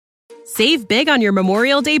Save big on your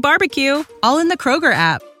Memorial Day barbecue, all in the Kroger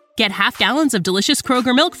app. Get half gallons of delicious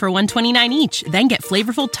Kroger milk for $1.29 each. Then get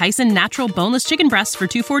flavorful Tyson natural boneless chicken breasts for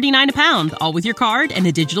 $2.49 a pound, all with your card and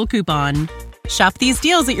a digital coupon. Shop these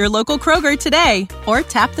deals at your local Kroger today, or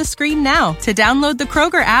tap the screen now to download the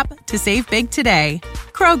Kroger app to save big today.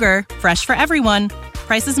 Kroger, fresh for everyone.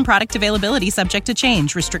 Prices and product availability subject to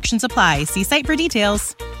change. Restrictions apply. See site for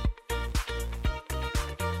details.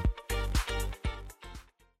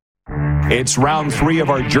 It's round 3 of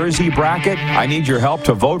our Jersey bracket. I need your help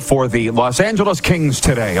to vote for the Los Angeles Kings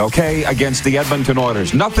today, okay, against the Edmonton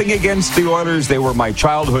Oilers. Nothing against the Oilers. They were my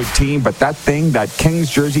childhood team, but that Kings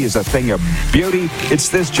jersey is a thing of beauty. It's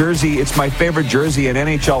this jersey. It's my favorite jersey in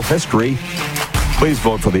NHL history. Please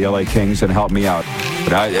vote for the LA Kings and help me out.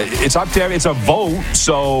 But it's up to it's a vote,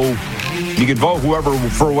 so you can vote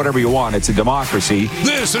for whatever you want. It's a democracy.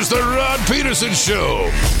 This is the Rod Peterson Show.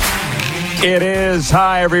 It is.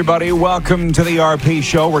 Hi, everybody. Welcome to the RP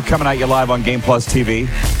Show. We're coming at you live on Game Plus TV,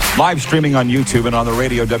 live streaming on YouTube and on the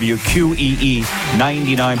radio WQEE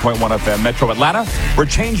 99.1 FM, Metro Atlanta. We're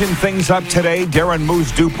changing things up today. Darren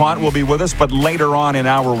Moose DuPont will be with us, but later on in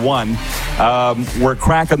hour 1, we're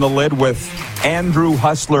cracking the lid with Andrew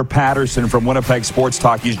Hustler Patterson from Winnipeg Sports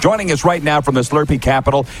Talk. He's joining us right now from the Slurpee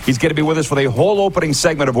capital. He's going to be with us for the whole opening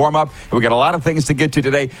segment of warm-up. We got a lot of things to get to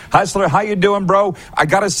today. Hustler, how you doing, bro? I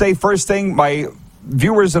got to say, first thing, my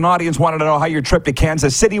viewers and audience wanted to know how your trip to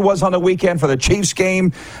Kansas City was on the weekend for the Chiefs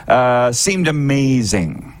game. Seemed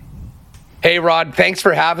amazing. Hey, Rod, thanks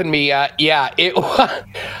for having me.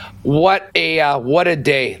 What a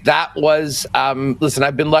day that was. Listen,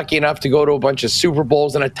 I've been lucky enough to go to a bunch of Super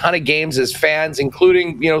Bowls and a ton of games as fans,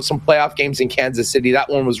 including, some playoff games in Kansas City. That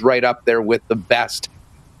one was right up there with the best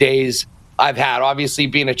days I've had. Obviously,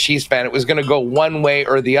 being a Chiefs fan, it was going to go one way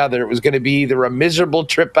or the other. It was going to be either a miserable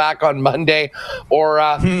trip back on Monday or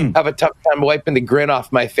have a tough time wiping the grin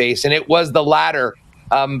off my face. And it was the latter.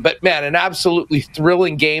 But, man, an absolutely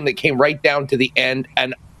thrilling game that came right down to the end.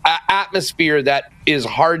 An atmosphere that is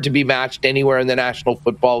hard to be matched anywhere in the National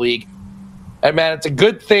Football League. And, man, it's a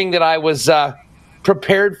good thing that I was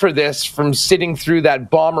prepared for this from sitting through that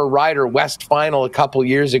Bomber Rider West final a couple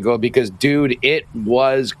years ago because, dude, it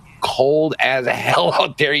was cold as hell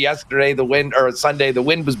out there yesterday. Sunday, the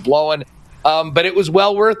wind was blowing. But it was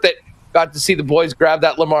well worth it. Got to see the boys grab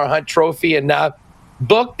that Lamar Hunt trophy and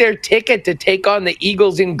book their ticket to take on the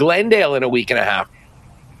Eagles in Glendale in a week and a half.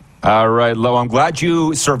 All right, Lo, I'm glad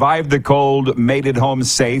you survived the cold, made it home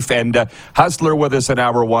safe, and Hustler with us in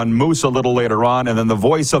hour 1, Moose a little later on, and then the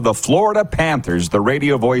voice of the Florida Panthers, the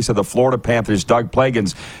radio voice of the Florida Panthers, Doug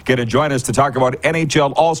Plagens, going to join us to talk about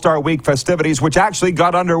NHL All-Star Week festivities, which actually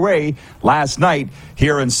got underway last night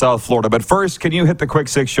here in South Florida. But first, can you hit the quick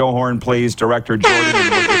 6 show horn, please, Director Jordan? How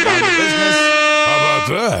about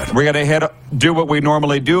that? We're going to do what we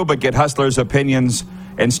normally do, but get Hustler's opinions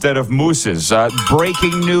instead of Moose's.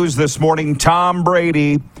 Breaking news this morning, Tom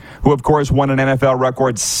Brady, who of course won an NFL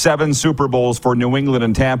record 7 Super Bowls for New England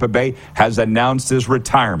and Tampa Bay, has announced his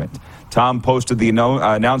retirement. Tom posted the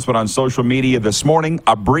announcement on social media this morning,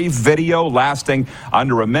 a brief video lasting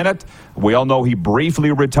under a minute. We all know he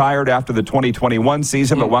briefly retired after the 2021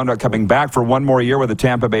 season, but wound up coming back for one more year with the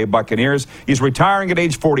Tampa Bay Buccaneers. He's retiring at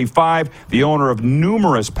age 45, the owner of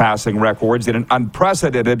numerous passing records in an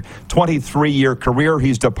unprecedented 23-year career.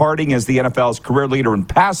 He's departing as the NFL's career leader in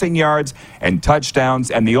passing yards and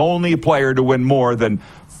touchdowns, and the only player to win more than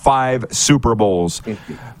 5 Super Bowls.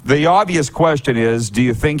 The obvious question is, do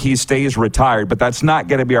you think he stays retired? But that's not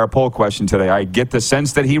going to be our poll question today. I get the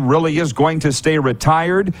sense that he really is going to stay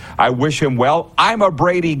retired. I wish him well. I'm a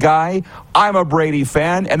Brady guy. I'm a Brady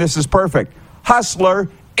fan, and this is perfect. Hustler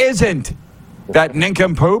isn't that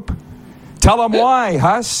nincompoop. Tell him why,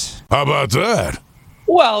 Huss. How about that?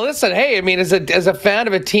 Well, listen, hey, I mean, as a fan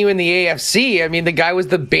of a team in the AFC, I mean, the guy was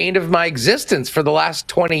the bane of my existence for the last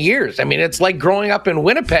 20 years. I mean, it's like growing up in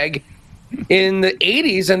Winnipeg in the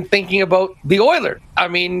 80s and thinking about the Oilers. I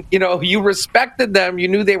mean, you respected them. You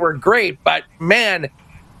knew they were great, but man, it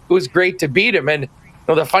was great to beat them. And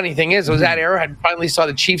the funny thing is, it was that era I finally saw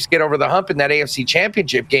the Chiefs get over the hump in that AFC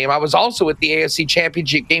Championship game. I was also at the AFC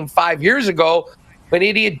Championship game 5 years ago when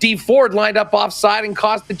idiot D Ford lined up offside and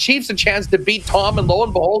cost the Chiefs a chance to beat Tom, and lo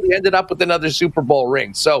and behold, he ended up with another Super Bowl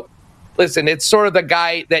ring. So, listen, it's sort of the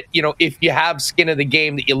guy that, if you have skin in the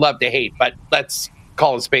game that you love to hate, but let's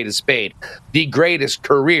call a spade. The greatest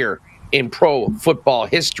career in pro football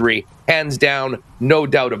history, hands down, no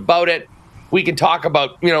doubt about it. We can talk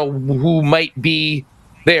about, who might be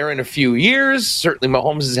there in a few years. Certainly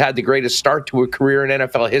Mahomes has had the greatest start to a career in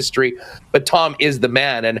NFL history, but Tom is the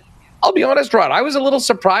man. And I'll be honest, Rod, I was a little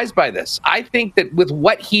surprised by this. I think that with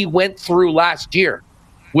what he went through last year,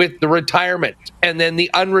 with the retirement and then the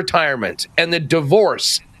unretirement and the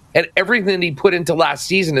divorce and everything that he put into last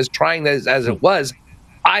season, as trying as it was,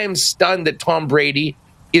 I am stunned that Tom Brady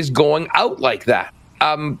is going out like that.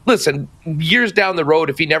 Listen, years down the road,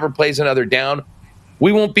 if he never plays another down,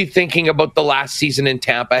 we won't be thinking about the last season in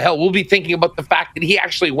Tampa. Hell, we'll be thinking about the fact that he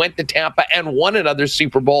actually went to Tampa and won another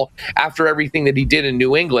Super Bowl after everything that he did in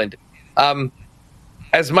New England.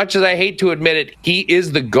 As much as I hate to admit it, he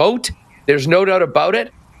is the GOAT. There's no doubt about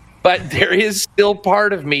it. But there is still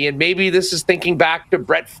part of me, and maybe this is thinking back to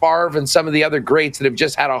Brett Favre and some of the other greats that have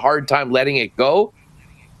just had a hard time letting it go.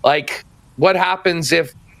 Like, what happens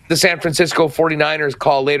if the San Francisco 49ers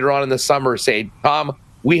call later on in the summer, say, Tom,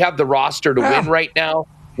 we have the roster to win right now.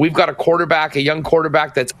 We've got a young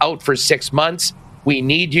quarterback that's out for 6 months. We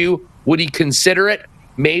need you. Would he consider it?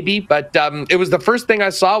 Maybe, but it was the first thing I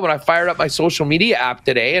saw when I fired up my social media app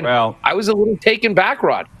today, and I was a little taken back,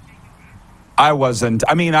 Rod. I wasn't.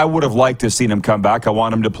 I mean, I would have liked to have seen him come back. I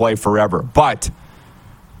want him to play forever. But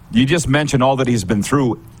you just mentioned all that he's been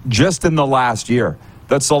through just in the last year.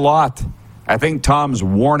 That's a lot. I think Tom's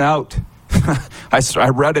worn out. I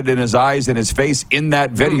read it in his eyes and his face in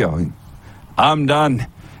that video. I'm done.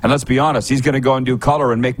 And let's be honest, he's going to go and do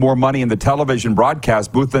color and make more money in the television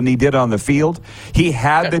broadcast booth than he did on the field. He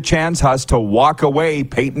had the chance, Huss, to walk away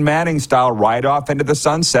Peyton Manning style right off into the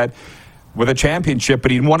sunset with a championship, but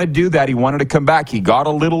he didn't want to do that. He wanted to come back. He got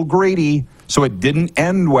a little greedy, so it didn't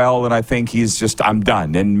end well, and I think he's just, I'm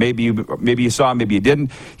done. And maybe you saw him, maybe you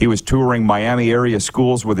didn't. He was touring Miami area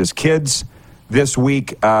schools with his kids this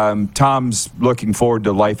week. Tom's looking forward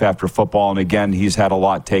to life after football, and again, he's had a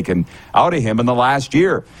lot taken out of him in the last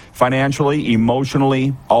year, financially,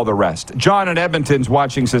 emotionally, all the rest. John in Edmonton's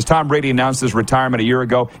watching, says, Tom Brady announced his retirement a year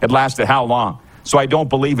ago. It lasted how long? So I don't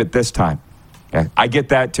believe it this time. Yeah, I get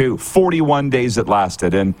that too. 41 days it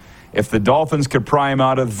lasted, and if the Dolphins could pry him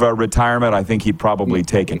out of retirement, I think he'd probably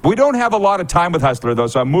take it. We don't have a lot of time with Hustler, though,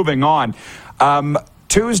 so I'm moving on.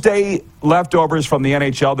 Tuesday leftovers from the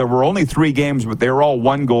NHL. There were only 3 games, but they were all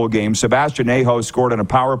one-goal games. Sebastian Aho scored on a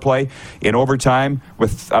power play in overtime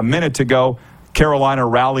with a minute to go. Carolina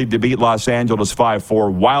rallied to beat Los Angeles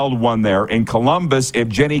 5-4. Wild one there. In Columbus,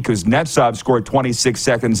 Evgeny Kuznetsov scored 26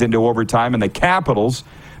 seconds into overtime, and the Capitals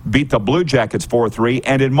beat the Blue Jackets 4-3.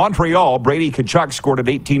 And in Montreal, Brady Tkachuk scored at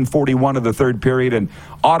 18:41 of the third period, and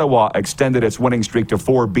Ottawa extended its winning streak to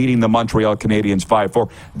 4, beating the Montreal Canadiens 5-4.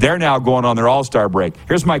 They're now going on their All-Star break.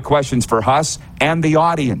 Here's my questions for Huss and the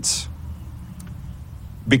audience.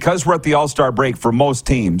 Because we're at the All-Star break for most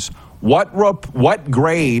teams, what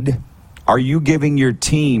grade are you giving your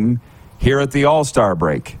team here at the All-Star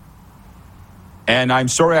break? And I'm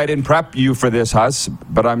sorry I didn't prep you for this, Huss,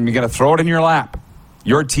 but I'm going to throw it in your lap.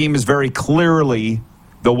 Your team is very clearly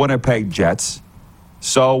the Winnipeg Jets.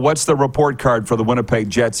 So what's the report card for the Winnipeg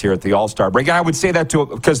Jets here at the All-Star break? And I would say that too,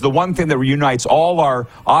 because the one thing that reunites all our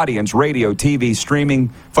audience, radio, TV, streaming,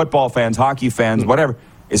 football fans, hockey fans, whatever,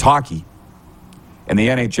 is hockey and the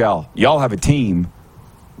NHL. Y'all have a team.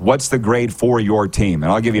 What's the grade for your team?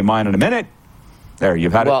 And I'll give you mine in a minute. There,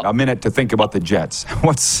 you've had a minute to think about the Jets.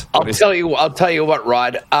 I'll tell you what,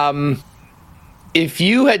 Rod. If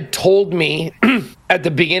you had told me at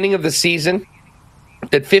the beginning of the season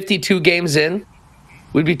that 52 games in,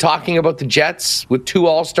 we'd be talking about the Jets with 2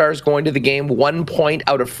 All-Stars going to the game, 1 point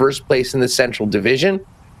out of first place in the Central Division,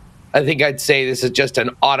 I think I'd say this is just an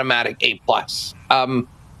automatic A+. I'm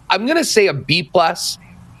going to say a B+,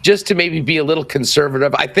 just to maybe be a little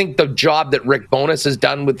conservative. I think the job that Rick Bowness has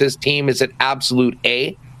done with this team is an absolute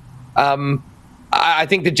A. I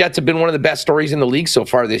think the Jets have been one of the best stories in the league so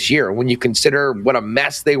far this year. When you consider what a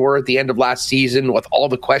mess they were at the end of last season with all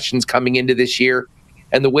the questions coming into this year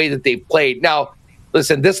and the way that they've played. Now,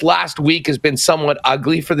 listen, this last week has been somewhat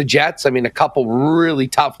ugly for the Jets. I mean, a couple really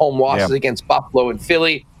tough home losses against Buffalo and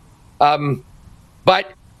Philly.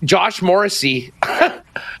 But Josh Morrissey,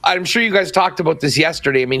 I'm sure you guys talked about this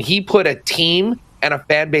yesterday. I mean, he put a team and a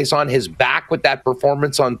fan base on his back with that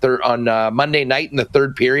performance on Monday night in the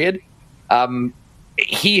third period.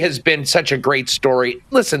 He has been such a great story.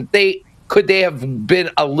 Listen, could they have been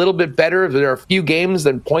a little bit better if there are a few games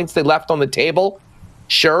than points they left on the table?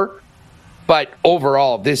 Sure. But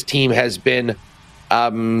overall, this team has been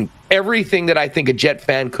everything that I think a Jet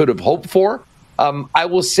fan could have hoped for. I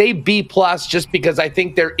will say B+, just because I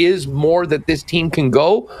think there is more that this team can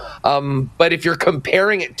go. But if you're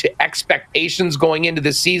comparing it to expectations going into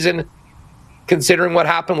the season, considering what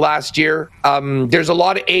happened last year, there's a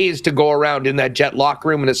lot of A's to go around in that Jet locker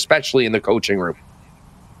room and especially in the coaching room.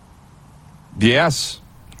 Yes.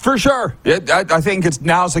 For sure. I think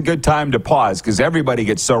now's a good time to pause because everybody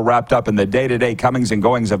gets so wrapped up in the day-to-day comings and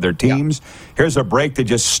goings of their teams. Yeah. Here's a break to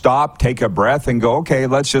just stop, take a breath, and go, okay,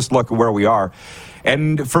 let's just look at where we are.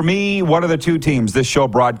 And for me, one of the two teams, this show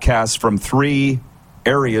broadcasts from 3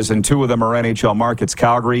 areas, and 2 of them are NHL markets,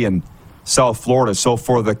 Calgary and South Florida. So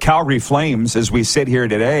for the Calgary Flames, as we sit here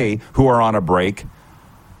today, who are on a break,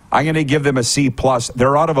 I'm going to give them a C+.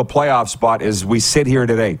 They're out of a playoff spot as we sit here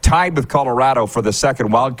today. Tied with Colorado for the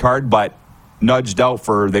second wild card, but nudged out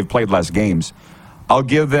for they've played less games. I'll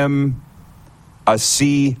give them a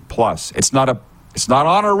C+. It's not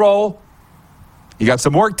on a roll. You got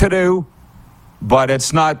some work to do, but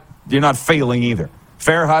you're not failing either.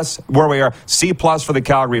 Fair, Huss, where we are. C+ for the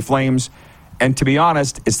Calgary Flames. And to be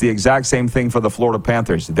honest, it's the exact same thing for the Florida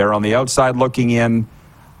Panthers. They're on the outside looking in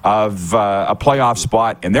of a playoff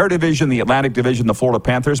spot in their division, the Atlantic Division, the Florida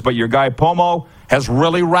Panthers. But your guy Pomo has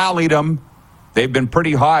really rallied them. They've been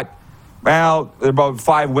pretty hot. Well, they're about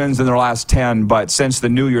 5 wins in their last 10, but since the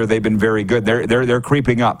new year, they've been very good. They're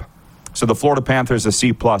creeping up. So the Florida Panthers a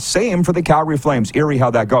C+. Same for the Calgary Flames. Eerie how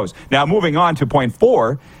that goes. Now moving on to point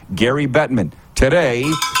 4, Gary Bettman.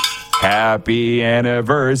 Today, happy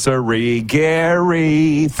anniversary,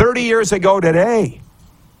 Gary. 30 years ago today,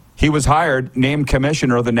 he was hired, named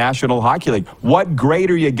commissioner of the National Hockey League. What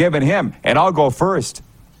grade are you giving him? And I'll go first.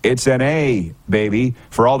 It's an A, baby,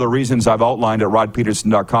 for all the reasons I've outlined at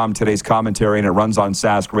rodpeterson.com, today's commentary, and it runs on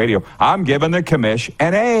Sask Radio. I'm giving the commish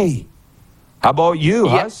an A. How about you,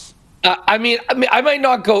 Huss? I might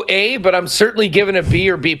not go A, but I'm certainly giving a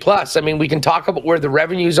B or B+. I mean, we can talk about where the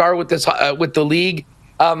revenues are with this with the league.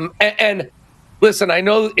 And listen, I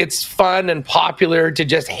know it's fun and popular to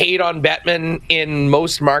just hate on Bettman in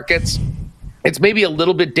most markets. It's maybe a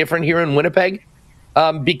little bit different here in Winnipeg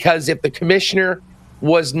because if the commissioner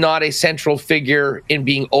was not a central figure in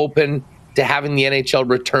being open to having the NHL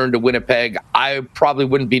return to Winnipeg, I probably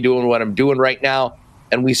wouldn't be doing what I'm doing right now,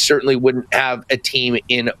 and we certainly wouldn't have a team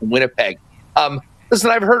in Winnipeg. Listen,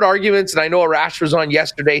 I've heard arguments, and I know Arash was on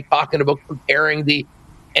yesterday talking about comparing the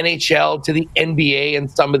NHL to the NBA and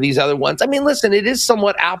some of these other ones. I mean, listen, it is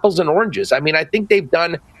somewhat apples and oranges. I mean, I think they've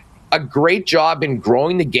done a great job in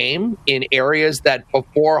growing the game in areas that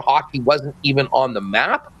before hockey wasn't even on the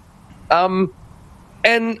map.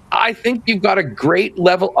 And I think you've got a great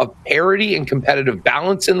level of parity and competitive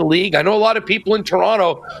balance in the league. I know a lot of people in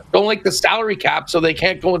Toronto don't like the salary cap, so they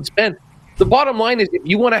can't go and spend. The bottom line is if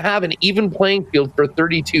you want to have an even playing field for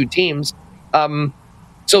 32 teams,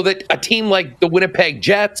 so that a team like the Winnipeg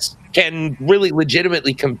Jets can really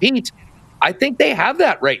legitimately compete, I think they have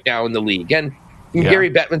that right now in the league. And Gary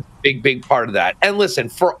Bettman's a big part of that. And listen,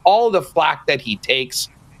 for all the flack that he takes,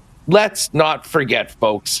 let's not forget,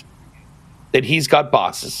 folks, that he's got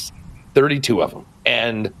bosses, 32 of them.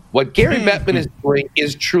 And what Gary Bettman is doing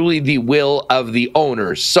is truly the will of the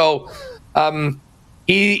owners. So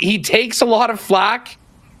he takes a lot of flack.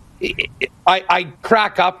 I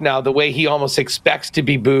crack up now the way he almost expects to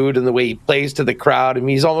be booed and the way he plays to the crowd. I mean,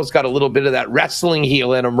 he's almost got a little bit of that wrestling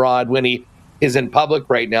heel in him, Rod, when he is in public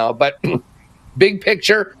right now. But big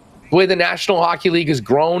picture, the way the National Hockey League has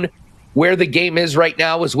grown, where the game is right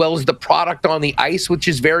now, as well as the product on the ice, which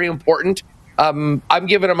is very important. I'm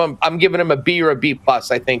giving him a B or a B+,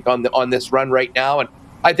 I think, on this run right now. And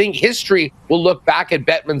I think history will look back at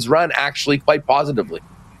Bettman's run actually quite positively.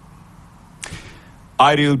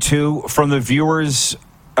 I do too. From the viewers,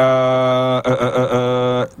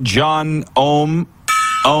 John Ohm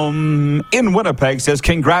in Winnipeg says,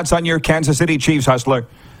 "Congrats on your Kansas City Chiefs, Hustler."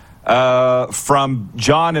 From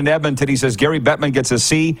John in Edmonton, he says Gary Bettman gets a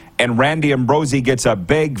C and Randy Ambrosie gets a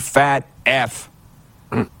big fat F.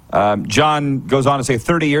 John goes on to say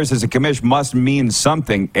 30 years as a commish must mean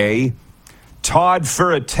something, A. Todd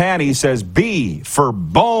Furutani says B for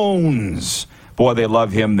Bones. Boy, they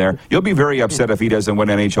love him there. You'll be very upset if he doesn't win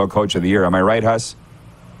NHL Coach of the Year. Am I right, Huss?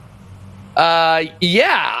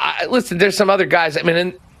 Yeah. Listen, there's some other guys. I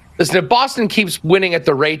mean, listen, if Boston keeps winning at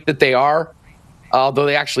the rate that they are, although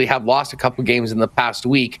they actually have lost a couple games in the past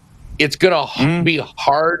week, it's going to be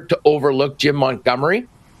hard to overlook Jim Montgomery.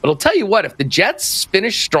 But I'll tell you what, if the Jets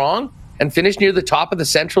finish strong and finish near the top of the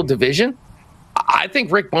Central Division, I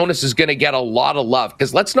think Rick Bowness is going to get a lot of love.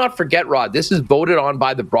 Because let's not forget, Rod, this is voted on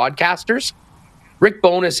by the broadcasters. Rick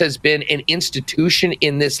Bowness has been an institution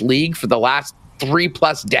in this league for the last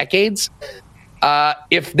 3+ decades. And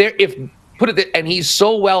he's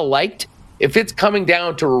so well liked, if it's coming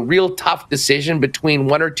down to a real tough decision between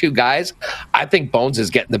one or two guys, I think Bones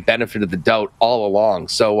is getting the benefit of the doubt all along.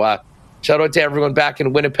 So shout out to everyone back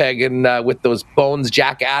in Winnipeg and with those Bones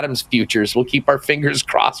Jack Adams futures. We'll keep our fingers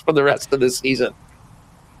crossed for the rest of the season.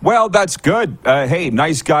 Well, that's good. Hey,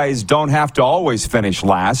 nice guys don't have to always finish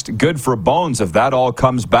last. Good for Bones if that all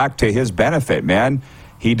comes back to his benefit, man.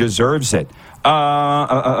 He deserves it.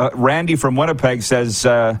 Randy from Winnipeg says,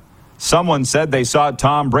 someone said they saw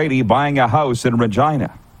Tom Brady buying a house in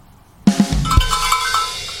Regina.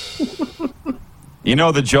 You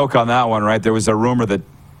know the joke on that one, right? There was a rumor that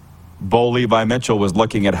Bo Levi Mitchell was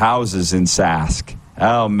looking at houses in Sask.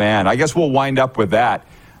 Oh, man. I guess we'll wind up with that.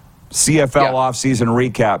 CFL offseason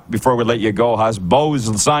recap before we let you go, Huss.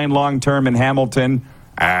 Bo's signed long-term in Hamilton.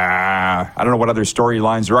 I don't know what other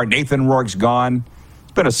storylines there are. Nathan Rourke's gone.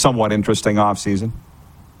 It's been a somewhat interesting offseason.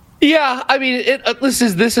 Yeah, I mean, this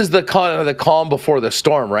is the calm before the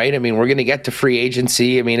storm, right? I mean, we're going to get to free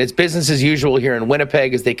agency. I mean, it's business as usual here in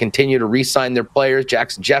Winnipeg as they continue to re-sign their players.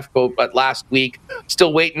 Jackson Jeffcoat last week,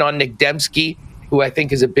 still waiting on Nick Dembski, who I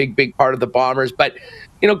think is a big part of the Bombers. But,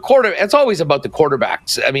 you know, it's always about the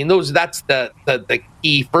quarterbacks. I mean, that's the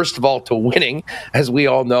key, first of all, to winning, as we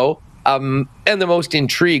all know. And the most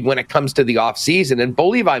intrigue when it comes to the offseason. And Bo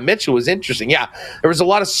Levi Mitchell was interesting. Yeah, there was a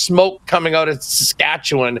lot of smoke coming out of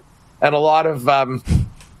Saskatchewan and a lot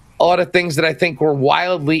of things that I think were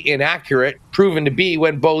wildly inaccurate, proven to be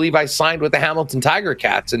when Bo Levi signed with the Hamilton Tiger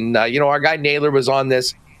Cats. And, our guy Naylor was on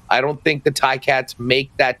this. I don't think the Ticats make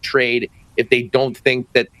that trade if they don't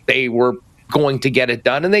think that they were going to get it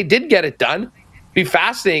done. And they did get it done. It'd be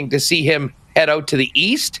fascinating to see him head out to the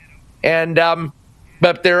East. And,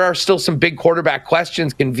 but there are still some big quarterback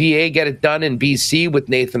questions. Can VA get it done in BC with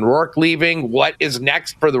Nathan Rourke leaving? What is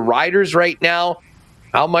next for the Riders right now?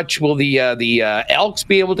 How much will the Elks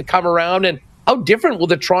be able to come around? And how different will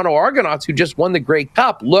the Toronto Argonauts, who just won the Grey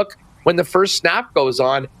Cup, look when the first snap goes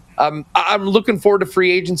on? I'm looking forward to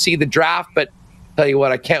free agency, the draft, but tell you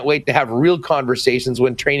what, I can't wait to have real conversations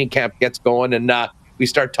when training camp gets going and we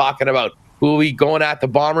start talking about who will be going at the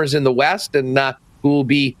Bombers in the West and who will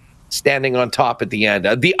be standing on top at the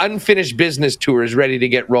end. The unfinished business tour is ready to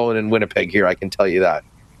get rolling in Winnipeg here, I can tell you that.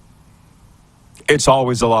 It's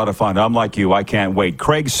always a lot of fun. I'm like you. I can't wait.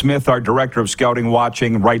 Craig Smith, our director of scouting,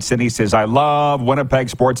 watching, writes in. He says, I love Winnipeg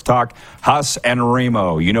Sports Talk, Huss and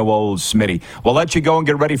Remo. You know old Smitty. We'll let you go and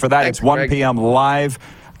get ready for that. Thanks, it's 1 Craig. p.m. live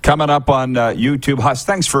coming up on YouTube. Huss,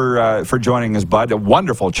 thanks for joining us, bud. A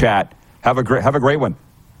wonderful chat. Have a great one.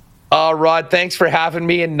 Rod, thanks for having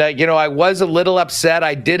me. And, I was a little upset.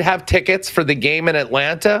 I did have tickets for the game in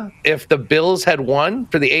Atlanta if the Bills had won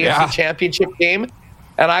for the AFC Championship game.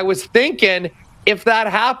 And I was thinking, if that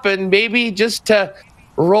happened, maybe just to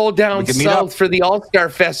roll down south for the All-Star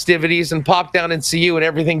festivities and pop down and see you and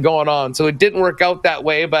everything going on. So it didn't work out that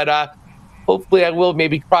way, but hopefully I will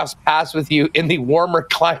maybe cross paths with you in the warmer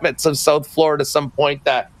climates of South Florida some point.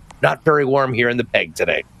 Not very warm here in the Peg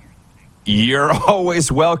today. You're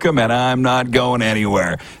always welcome, and I'm not going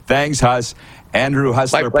anywhere. Thanks, Huss. Andrew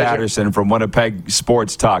Hustler-Patterson from Winnipeg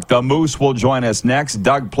Sports Talk. The Moose will join us next.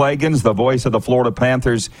 Doug Plagans, the voice of the Florida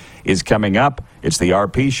Panthers, is coming up. It's the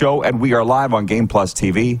RP Show, and we are live on Game Plus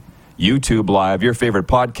TV, YouTube Live, your favorite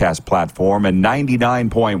podcast platform, and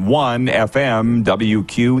 99.1 FM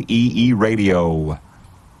WQEE Radio.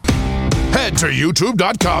 Head to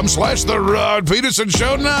youtube.com/The Rod Peterson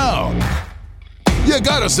Show now. You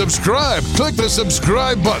gotta subscribe. Click the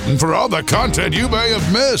subscribe button for all the content you may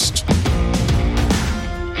have missed.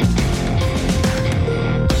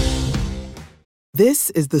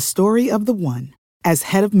 This is the story of the one. As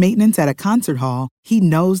head of maintenance at a concert hall, he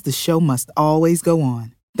knows the show must always go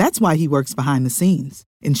on. That's why he works behind the scenes,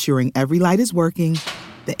 ensuring every light is working,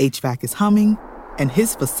 the HVAC is humming, and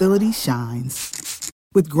his facility shines.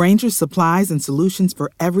 With Grainger's supplies and solutions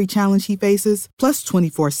for every challenge he faces, plus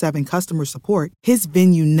 24/7 customer support, his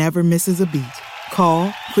venue never misses a beat. Call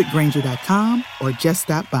quickgrainger.com or just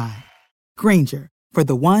stop by. Grainger, for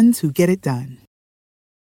the ones who get it done.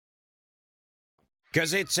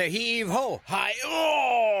 'Cause it's a heave-ho,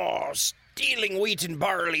 hi-oh, stealing wheat and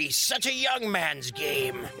barley, such a young man's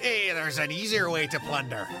game. Hey, there's an easier way to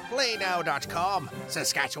plunder. PlayNow.com,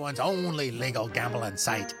 Saskatchewan's only legal gambling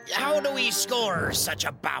site. How do we score such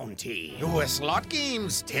a bounty? With slot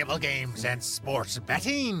games, table games, and sports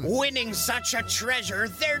betting. Winning such a treasure,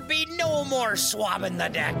 there'd be no more swabbing the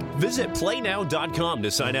deck. Visit PlayNow.com to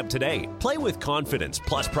sign up today. Play with confidence,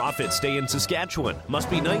 plus profits stay in Saskatchewan. Must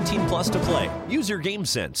be 19 plus to play. Use your game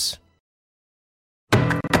sense.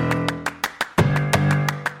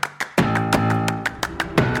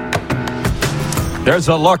 There's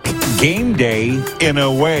a look. Game day in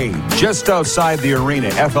a way. Just outside the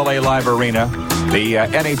arena, FLA Live Arena. The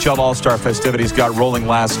NHL All-Star festivities got rolling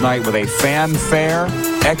last night with a fanfare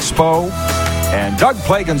expo. And Doug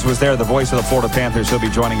Plagans was there, the voice of the Florida Panthers. He'll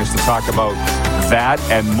be joining us to talk about that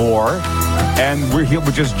and more. And we're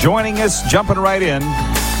just joining us, jumping right in,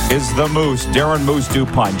 is the Moose, Darren Moose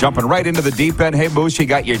DuPont. Jumping right into the deep end. Hey, Moose, you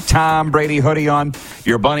got your Tom Brady hoodie on,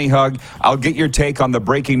 your bunny hug. I'll get your take on the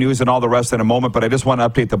breaking news and all the rest in a moment, but I just want to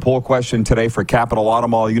update the poll question today for Capital Auto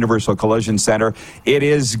Mall Universal Collision Center. It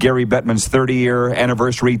is Gary Bettman's 30-year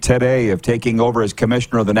anniversary today of taking over as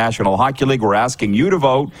commissioner of the National Hockey League. We're asking you to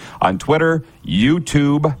vote on Twitter,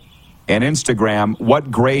 YouTube, and Instagram.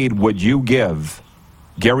 What grade would you give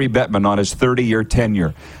Gary Bettman on his 30-year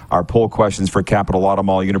tenure? Our poll questions for Capital Auto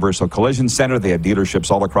Mall Universal Collision Center. They have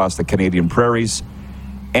dealerships all across the Canadian prairies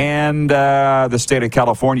and the state of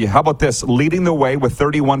California. How about this? Leading the way with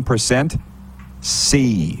 31%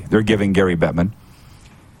 C, they're giving Gary Bettman.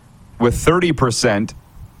 With 30%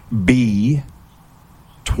 B,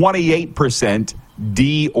 28%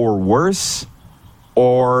 D or worse,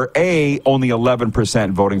 or A, only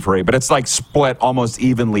 11% voting for A. But it's like split almost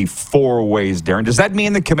evenly four ways, Darren. Does that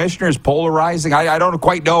mean the commissioner is polarizing? I don't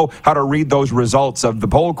quite know how to read those results of the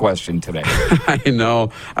poll question today. I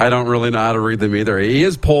know. I don't really know how to read them either. He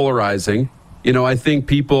is polarizing. You know, I think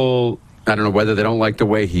people, I don't know whether they don't like the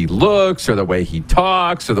way he looks or the way he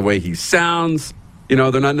talks or the way he sounds. You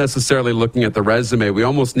know, they're not necessarily looking at the resume. We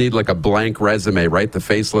almost need like a blank resume, right? The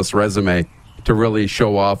faceless resume, to really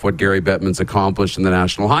show off what Gary Bettman's accomplished in the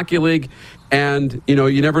National Hockey League. And, you know,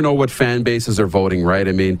 you never know what fan bases are voting, right?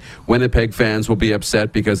 I mean, Winnipeg fans will be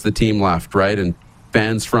upset because the team left, right? And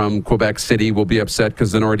fans from Quebec City will be upset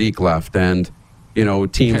because the Nordique left. And, you know,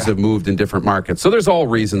 teams have moved in different markets. So there's all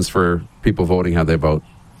reasons for people voting how they vote.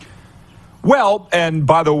 Well, and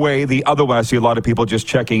by the way, the other one, I see a lot of people just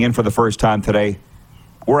checking in for the first time today.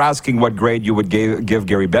 We're asking what grade you would give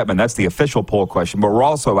Gary Bettman. That's the official poll question. But we're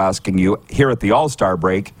also asking you here at the All-Star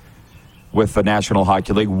break with the National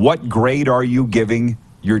Hockey League, what grade are you giving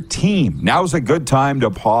your team? Now's a good time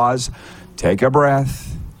to pause, take a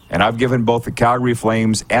breath. And I've given both the Calgary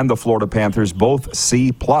Flames and the Florida Panthers both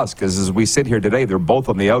C+, because as we sit here today, they're both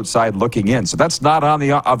on the outside looking in. So that's not on the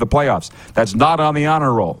playoffs. That's not on the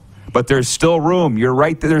honor roll. But there's still room. You're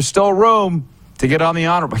right. There's still room to get on the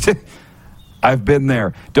honor roll. I've been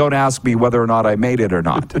there. Don't ask me whether or not I made it or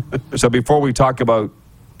not. So before we talk about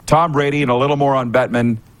Tom Brady and a little more on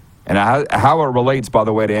Bettman and how it relates, by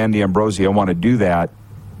the way, to Andy Ambrosi, I want to do that.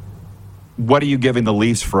 What are you giving the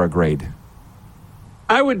Leafs for a grade?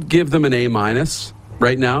 I would give them an A-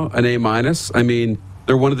 right now, an A-. I mean,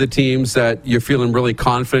 they're one of the teams that you're feeling really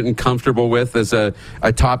confident and comfortable with as a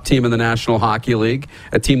top team in the National Hockey League,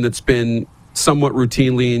 a team that's been somewhat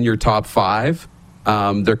routinely in your top five.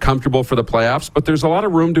 They're comfortable for the playoffs, but there's a lot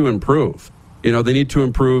of room to improve. You know, they need to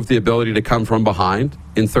improve the ability to come from behind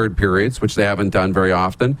in third periods, which they haven't done very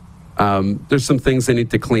often. There's some things they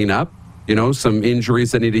need to clean up, you know, some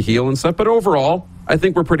injuries that need to heal and stuff. But overall, I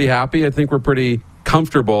think we're pretty happy. I think we're pretty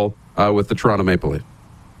comfortable with the Toronto Maple Leafs.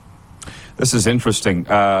 This is interesting.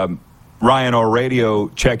 Ryan O'Radio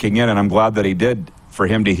checking in, and I'm glad that he did for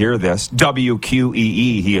him to hear this.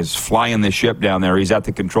 WQEE, he is flying the ship down there. He's at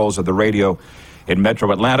the controls of the radio in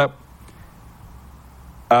Metro Atlanta.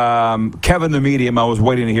 Kevin the Medium, I was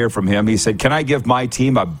waiting to hear from him. He said, can I give my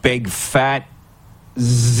team a big fat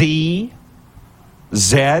Z?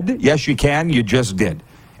 Z? Yes, you can. You just did.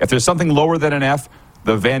 If there's something lower than an F,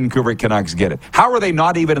 the Vancouver Canucks get it. How are they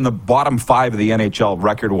not even in the bottom five of the NHL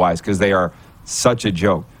record-wise? Because they are such a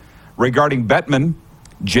joke. Regarding Bettman,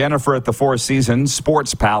 Jennifer at the Four Seasons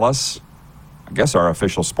Sports Palace, I guess our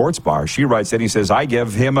official sports bar, she writes in, he says, I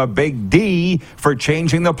give him a big D for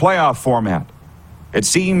changing the playoff format. It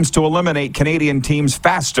seems to eliminate Canadian teams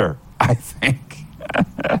faster, I think.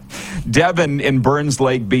 Devin in Burns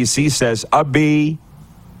Lake, BC says, a B.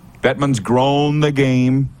 Bettman's grown the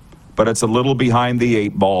game, but it's a little behind the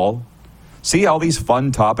eight ball. See all these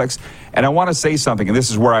fun topics? And I want to say something, and this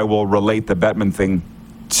is where I will relate the Bettman thing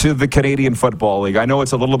to the Canadian Football League. I know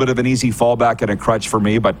it's a little bit of an easy fallback and a crutch for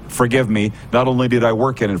me, but forgive me. Not only did I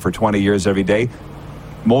work in it for 20 years every day,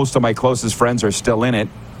 most of my closest friends are still in it.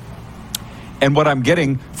 And what I'm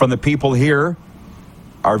getting from the people here,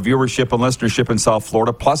 our viewership and listenership in South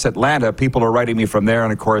Florida, plus Atlanta, people are writing me from there,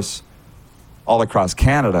 and of course, all across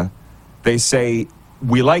Canada, they say,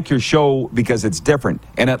 we like your show because it's different.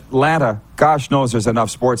 In Atlanta, gosh knows there's enough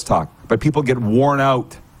sports talk, but people get worn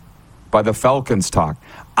out by the Falcons talk.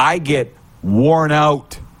 I get worn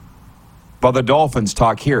out by the Dolphins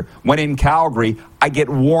talk here. When in Calgary, I get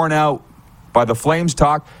worn out by the Flames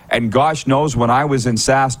talk. And gosh knows when I was in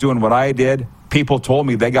SAS doing what I did, people told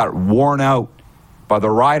me they got worn out by the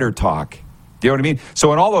Rider talk. Do you know what I mean?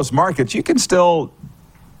 So in all those markets, you can still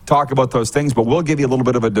talk about those things, but we'll give you a little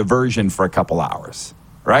bit of a diversion for a couple hours,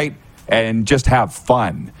 right? And just have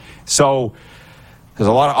fun. So There's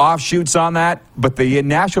a lot of offshoots on that, but the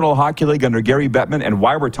National Hockey League under Gary Bettman, and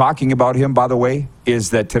why we're talking about him, by the way,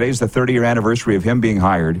 is that today's the 30-year anniversary of him being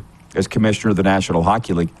hired as commissioner of the National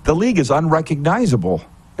Hockey League. The league is unrecognizable.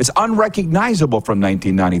 It's unrecognizable from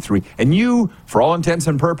 1993. And you, for all intents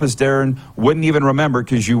and purposes, Darren, wouldn't even remember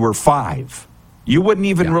because you were 5. You wouldn't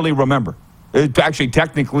even really remember. Actually,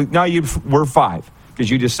 technically, no, you were 5 because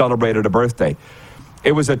you just celebrated a birthday.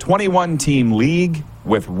 It was a 21-team league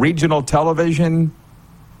with regional television,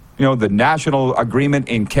 you know, the national agreement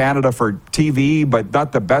in Canada for TV, but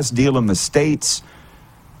not the best deal in the States.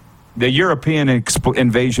 The European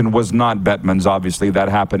invasion was not Bettman's, obviously. That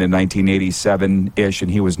happened in 1987-ish,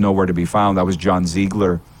 and he was nowhere to be found. That was John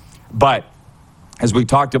Ziegler. But, as we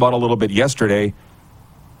talked about a little bit yesterday,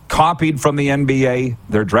 copied from the NBA,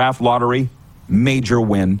 their draft lottery, major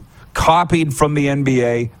win. Copied from the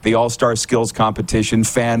NBA, the All-Star Skills Competition,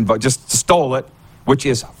 fan vote, just stole it, which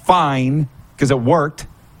is fine, because it worked.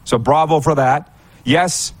 So bravo for that.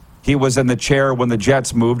 Yes, he was in the chair when the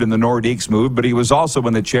Jets moved and the Nordiques moved, but he was also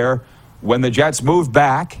in the chair when the Jets moved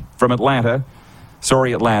back from Atlanta.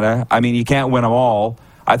 Sorry, Atlanta. I mean, you can't win them all.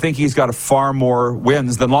 I think he's got far more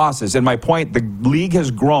wins than losses. And my point, the league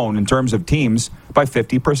has grown in terms of teams by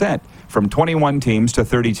 50%, from 21 teams to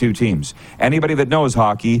 32 teams. Anybody that knows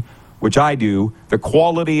hockey, which I do, the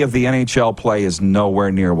quality of the NHL play is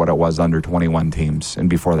nowhere near what it was under 21 teams and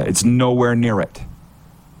before that. It's nowhere near it.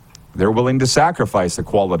 They're willing to sacrifice the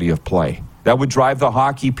quality of play. That would drive the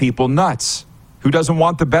hockey people nuts. Who doesn't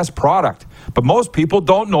want the best product? But most people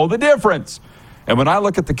don't know the difference. And when I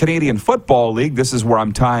look at the Canadian Football League, this is where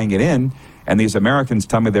I'm tying it in, and these Americans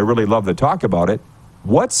tell me they really love to talk about it.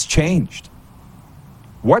 What's changed?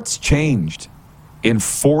 What's changed in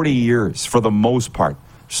 40 years for the most part?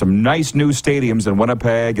 Some nice new stadiums in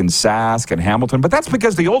Winnipeg and Sask and Hamilton, but that's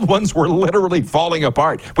because the old ones were literally falling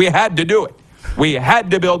apart. We had to do it. We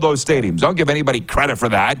had to build those stadiums. Don't give anybody credit for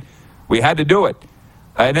that. We had to do it.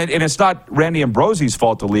 And it's not Randy Ambrosie's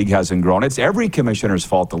fault the league hasn't grown. It's every commissioner's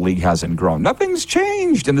fault the league hasn't grown. Nothing's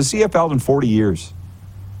changed in the CFL in 40 years.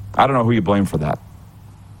 I don't know who you blame for that.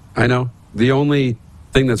 I know. The only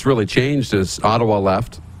thing that's really changed is Ottawa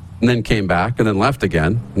left and then came back and then left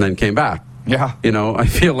again and then came back. Yeah. You know, I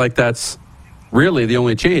feel like that's really the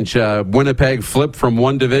only change. Winnipeg flipped from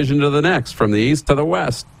one division to the next, from the east to the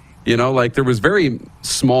west. You know, like there was very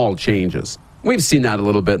small changes. We've seen that a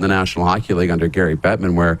little bit in the National Hockey League under Gary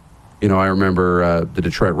Bettman, where, you know, I remember the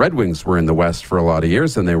Detroit Red Wings were in the West for a lot of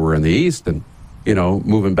years, and they were in the East, and, you know,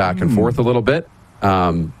 moving back and forth a little bit.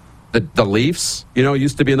 The Leafs, you know,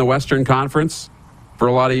 used to be in the Western Conference for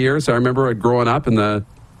a lot of years. I remember growing up in the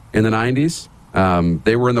 90s.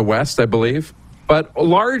 They were in the West, I believe. But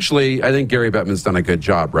largely, I think Gary Bettman's done a good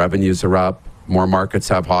job. Revenues are up. More markets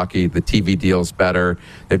have hockey. The TV deal's better.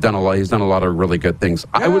 He's done a lot of really good things.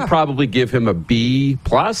 Yeah. I would probably give him a B+.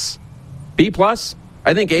 B+.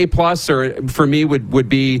 I think A+, or for me, would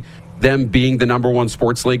be them being the number one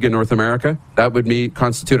sports league in North America. That would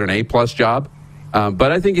constitute an A+ job.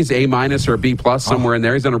 But I think he's A- or a B+ somewhere in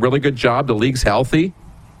there. He's done a really good job. The league's healthy.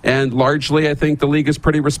 And largely, I think the league is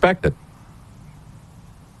pretty respected.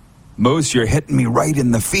 Moose, you're hitting me right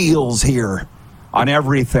in the feels here on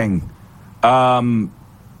everything.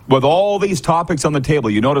 With all these topics on the table,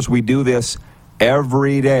 you notice we do this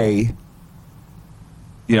every day.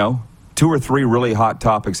 You know, 2 or 3 really hot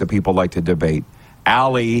topics that people like to debate.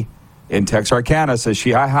 Allie in Texarkana says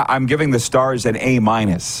I'm giving the Stars an A-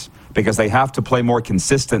 because they have to play more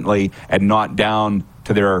consistently and not down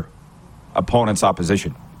to their opponent's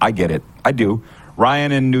opposition. I get it. I do.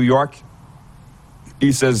 Ryan in New York,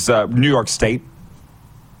 he says, New York State.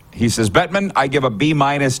 He says, Bettman, I give a B-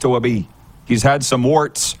 to a B. He's had some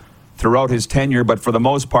warts throughout his tenure, but for the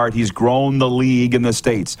most part, he's grown the league in the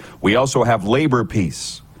States. We also have labor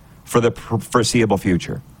peace for the foreseeable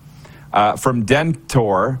future. From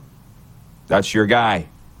Dentor, that's your guy.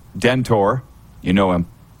 Dentor, you know him.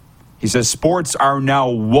 He says, sports are now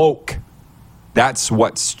woke. That's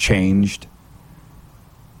what's changed.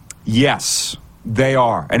 Yes, they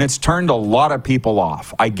are. And it's turned a lot of people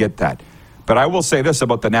off. I get that. But I will say this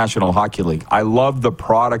about the National Hockey League. I love the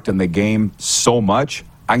product and the game so much,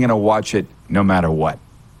 I'm going to watch it no matter what.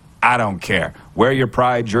 I don't care. Wear your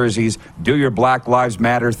pride jerseys. Do your Black Lives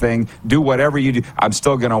Matter thing. Do whatever you do. I'm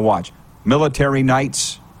still going to watch. Military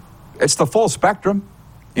nights. It's the full spectrum,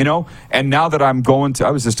 you know. And now that I'm going to,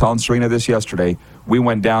 I was just telling Serena this yesterday. We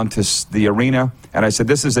went down to the arena, and I said,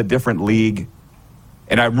 this is a different league.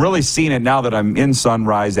 And I'm really seeing it now that I'm in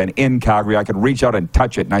Sunrise and in Calgary. I can reach out and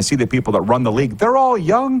touch it. And I see the people that run the league. They're all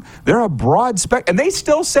young. They're a broad spectrum. And they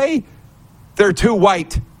still say they're too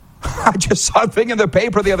white. I just saw a thing in the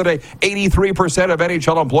paper the other day. 83% of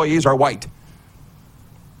NHL employees are white.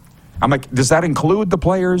 I'm like, does that include the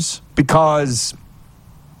players? Because,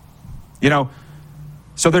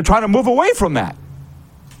 so they're trying to move away from that.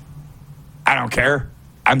 I don't care.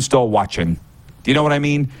 I'm still watching. Do you know what I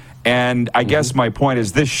mean? And I guess my point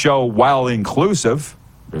is this show, while inclusive,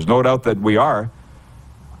 there's no doubt that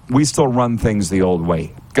we still run things the old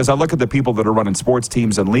way. Because I look at the people that are running sports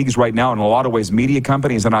teams and leagues right now, in a lot of ways, media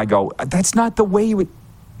companies, and I go, that's not the way you would.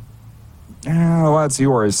 Oh, well, it's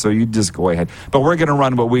yours, so you just go ahead. But we're going to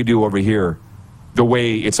run what we do over here the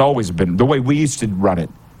way it's always been, the way we used to run it.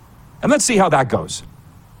 And let's see how that goes.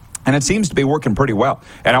 And it seems to be working pretty well.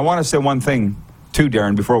 And I want to say one thing, too,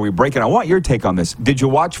 Darren, before we break it. I want your take on this. Did you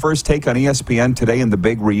watch First Take on ESPN today in the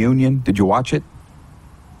big reunion? Did you watch it?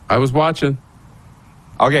 I was watching.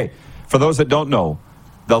 Okay, for those that don't know,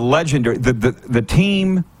 the legendary, the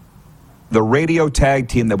team, the radio tag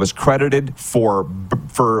team that was credited for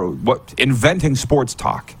inventing sports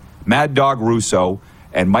talk, Mad Dog Russo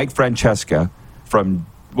and Mike Francesca from,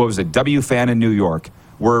 WFAN in New York,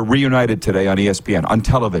 were reunited today on ESPN, on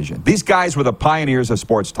television. These guys were the pioneers of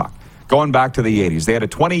sports talk, going back to the 80s. They had a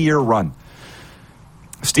 20-year run.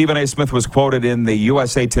 Stephen A. Smith was quoted in the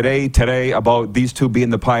USA Today about these two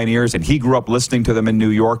being the pioneers, and he grew up listening to them in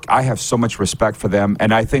New York. I have so much respect for them,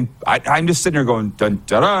 and I think I'm just sitting there going, dun,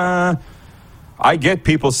 dun, dun. I get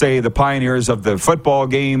people say the pioneers of the football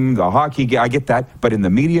game, the hockey game, I get that, but in the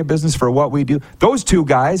media business for what we do, those two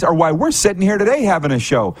guys are why we're sitting here today having a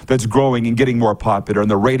show that's growing and getting more popular, and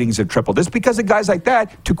the ratings have tripled. It's because of guys like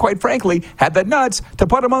that, who quite frankly had the nuts to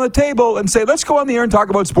put them on the table and say, let's go on the air and talk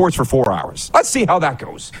about sports for 4 hours. Let's see how that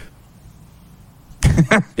goes.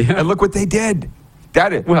 Yeah. And look what they did.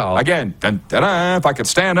 That is, well, again, dun, dun, dun, if I could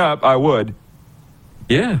stand up, I would.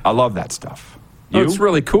 Yeah. I love that stuff. Oh, it's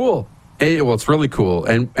really cool. Well, it's really cool.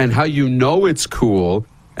 And how you know it's cool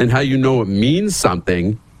and how you know it means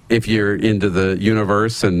something if you're into the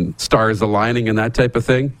universe and stars aligning and that type of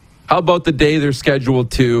thing. How about the day they're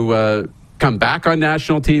scheduled to come back on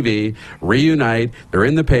national TV, reunite, they're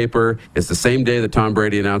in the paper, it's the same day that Tom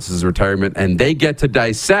Brady announces his retirement, and they get to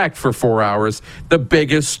dissect for 4 hours the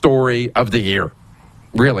biggest story of the year.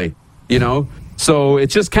 Really, So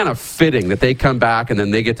it's just kind of fitting that they come back and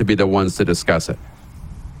then they get to be the ones to discuss it.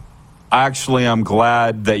 Actually, I'm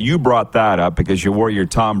glad that you brought that up because you wore your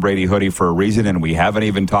Tom Brady hoodie for a reason, and we haven't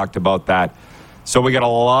even talked about that. So we got a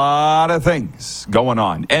lot of things going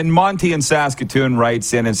on. And Monty in Saskatoon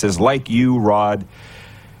writes in and says, like you, Rod,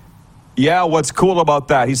 yeah, what's cool about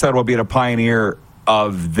that? He said we'll be a pioneer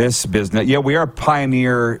of this business. Yeah, we are a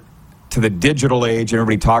pioneer to the digital age, and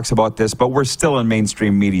everybody talks about this, but we're still in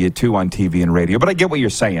mainstream media, too, on TV and radio. But I get what you're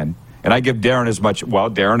saying, and I give Darren as much,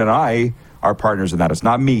 Darren and I are partners in that. It's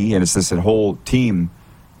not me, and it's this whole team,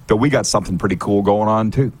 but we got something pretty cool going on,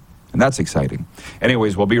 too. And that's exciting.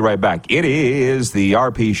 Anyways, we'll be right back. It is the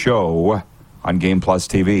RP Show on Game Plus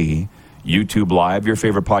TV, YouTube Live, your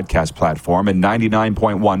favorite podcast platform, and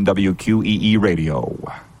 99.1 WQEE Radio.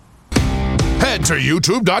 Head to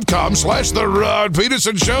youtube.com/The Rod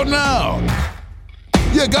Peterson Show now.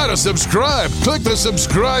 You gotta subscribe. Click the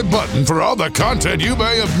subscribe button for all the content you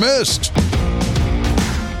may have missed.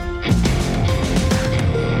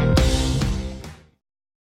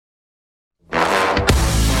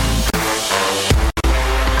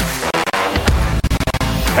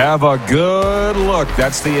 Have a good look.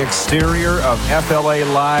 That's the exterior of FLA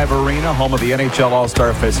Live Arena, home of the NHL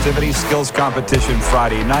All-Star festivities, skills competition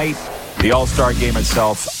Friday night, the All-Star game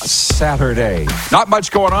itself Saturday. Not much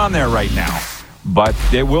going on there right now, but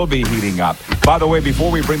it will be heating up. By the way, before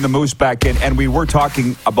we bring the Moose back in, and we were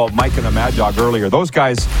talking about Mike and the Mad Dog earlier, those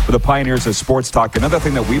guys were the pioneers of sports talk. Another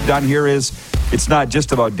thing that we've done here is it's not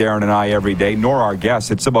just about Darren and I every day, nor our guests.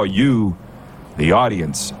 It's about you, the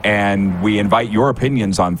audience, and we invite your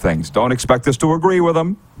opinions on things. Don't expect us to agree with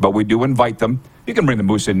them, but we do invite them. You can bring the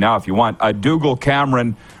Moose in now if you want. Dougal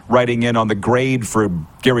Cameron writing in on the grade for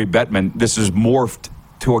Gary Bettman. This is morphed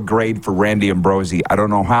to a grade for Randy Ambrosie. I don't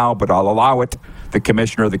know how, but I'll allow it. The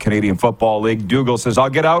commissioner of the Canadian Football League. Dougal says, I'll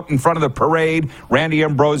get out in front of the parade. Randy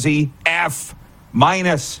Ambrosie, F-,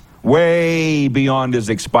 way beyond his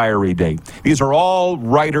expiry date. These are all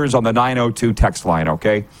writers on the 902 text line,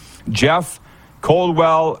 okay? Jeff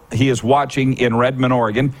Coldwell, he is watching in Redmond,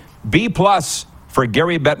 Oregon. B+ for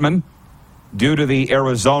Gary Bettman due to the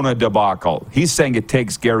Arizona debacle. He's saying it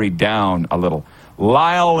takes Gary down a little.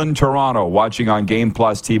 Lyle in Toronto, watching on Game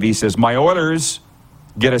Plus TV, says, my Oilers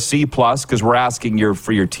get a C+ because we're asking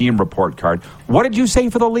for your team report card. What did you say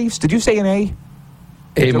for the Leafs? Did you say an A?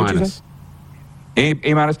 A-.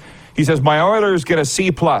 A-. He says, my Oilers get a C+,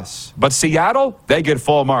 but Seattle, they get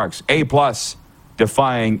full marks, A+,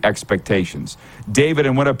 defying expectations. David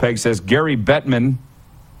in Winnipeg says, Gary Bettman,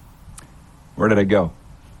 where did it go?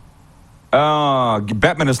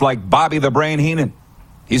 Bettman is like Bobby the Brain Heenan.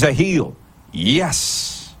 He's a heel.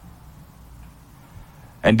 Yes.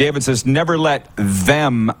 And David says, never let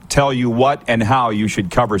them tell you what and how you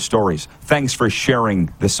should cover stories. Thanks for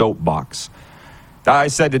sharing the soapbox. I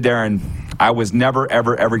said to Darren, I was never,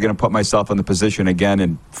 ever, ever going to put myself in the position again.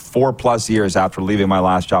 In 4+ years after leaving my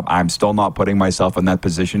last job, I'm still not putting myself in that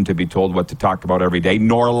position to be told what to talk about every day,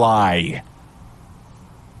 nor lie.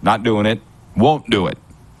 Not doing it. Won't do it.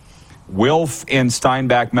 Wilf in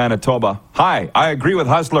Steinbach, Manitoba. Hi, I agree with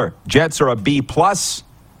Hustler. Jets are a B+.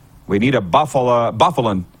 We need a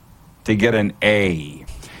Buffalon to get an A.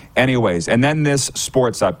 Anyways, and then this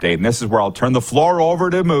sports update. And this is where I'll turn the floor over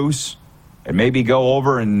to Moose and maybe go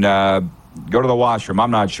over and go to the washroom.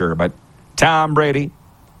 I'm not sure. But Tom Brady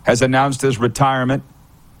has announced his retirement.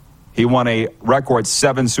 He won a record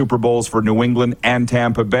 7 Super Bowls for New England and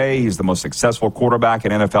Tampa Bay. He's the most successful quarterback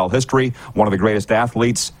in NFL history, one of the greatest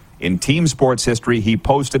athletes in team sports history. He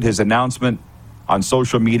posted his announcement on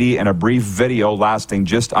social media in a brief video lasting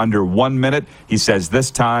just under 1 minute. He says this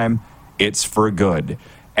time it's for good.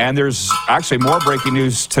 And there's actually more breaking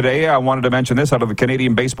news today. I wanted to mention this out of the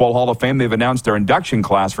Canadian Baseball Hall of Fame. They've announced their induction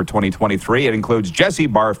class for 2023. It includes Jesse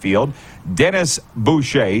Barfield, Dennis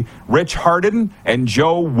Boucher, Rich Harden, and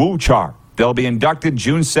Joe Wuchar. They'll be inducted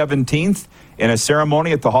June 17th in a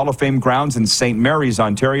ceremony at the Hall of Fame grounds in St. Mary's,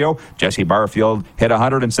 Ontario. Jesse Barfield hit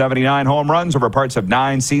 179 home runs over parts of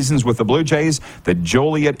 9 seasons with the Blue Jays. The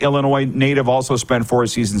Joliet, Illinois native also spent 4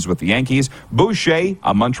 seasons with the Yankees. Boucher,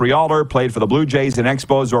 a Montrealer, played for the Blue Jays and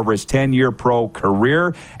Expos over his 10-year pro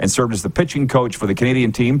career and served as the pitching coach for the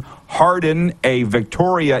Canadian team. Harden, a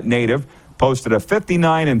Victoria native, posted a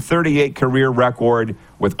 59-38 career record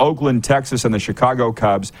with Oakland, Texas, and the Chicago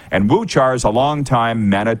Cubs. And Wuchar is a longtime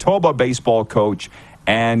Manitoba baseball coach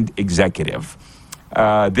and executive.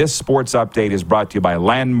 This sports update is brought to you by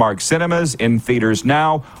Landmark Cinemas, in theaters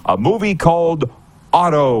now. A movie called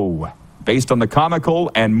Otto, based on the comical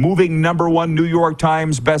and moving #1 New York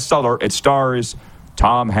Times bestseller. It stars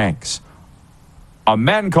Tom Hanks. A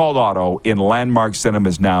Man Called Otto in Landmark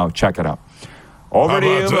Cinemas now. Check it out. Over to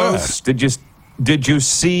you, Moose. Did you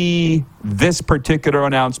see this particular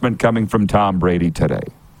announcement coming from Tom Brady today?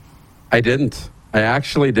 I didn't. I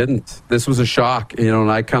actually didn't. This was a shock,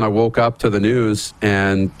 and I kind of woke up to the news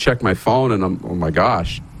and checked my phone, and oh my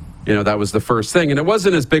gosh, that was the first thing. And it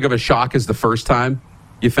wasn't as big of a shock as the first time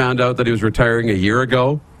you found out that he was retiring a year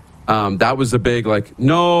ago. That was a big,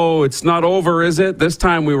 no, it's not over, is it? This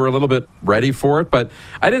time we were a little bit ready for it, but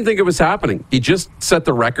I didn't think it was happening. He just set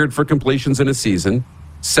the record for completions in a season,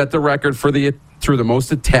 set the record for through the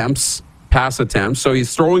most pass attempts. So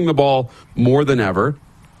he's throwing the ball more than ever.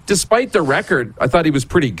 Despite the record, I thought he was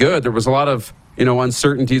pretty good. There was a lot of,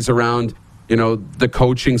 uncertainties around, the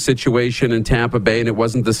coaching situation in Tampa Bay, and it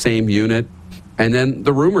wasn't the same unit. And then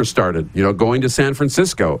the rumors started, going to San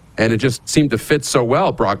Francisco, and it just seemed to fit so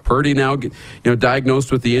well. Brock Purdy now,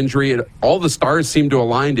 diagnosed with the injury. All the stars seemed to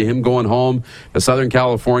align to him going home to Southern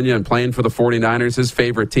California and playing for the 49ers, his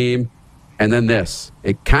favorite team. And then this.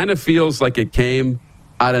 It kind of feels like it came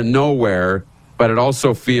out of nowhere, but it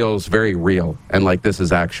also feels very real and like this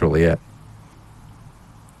is actually it.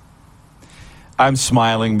 I'm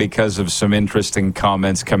smiling because of some interesting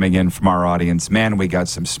comments coming in from our audience. Man, we got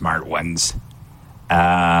some smart ones.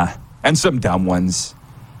 And some dumb ones.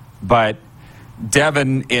 But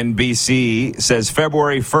Devin in BC says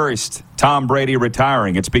February 1st, Tom Brady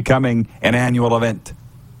retiring. It's becoming an annual event.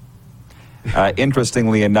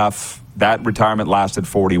 Interestingly enough, that retirement lasted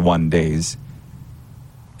 41 days.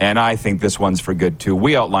 And I think this one's for good, too.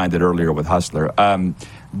 We outlined it earlier with Hustler.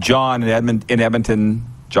 John in Edmonton,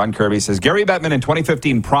 John Kirby says, Gary Bettman in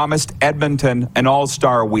 2015 promised Edmonton an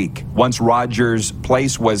all-star week once Rogers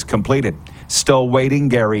Place was completed. Still waiting,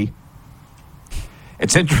 Gary.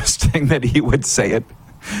 It's interesting that he would say it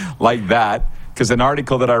like that, because an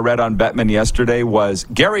article that I read on Bettman yesterday was,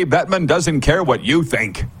 Gary Bettman doesn't care what you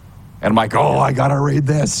think. And I'm like, I got to read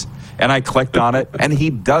this. And I clicked on it, and he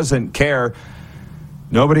doesn't care.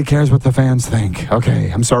 Nobody cares what the fans think. Okay,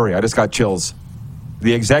 I'm sorry. I just got chills.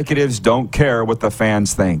 The executives don't care what the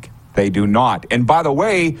fans think. They do not. And by the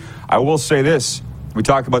way, I will say this. We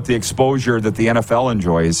talk about the exposure that the NFL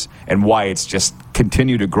enjoys and why it's just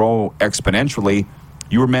continued to grow exponentially.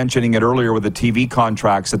 You were mentioning it earlier with the TV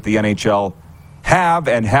contracts that the NHL have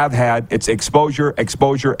had. It's exposure,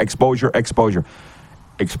 exposure, exposure, exposure.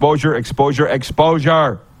 Exposure, exposure,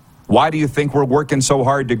 exposure. Why do you think we're working so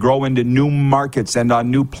hard to grow into new markets and on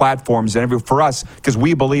new platforms? And for us, because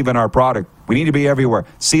we believe in our product. We need to be everywhere.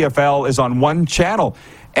 CFL is on one channel.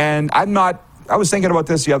 And I was thinking about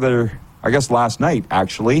this last night,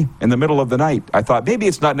 actually, in the middle of the night. I thought maybe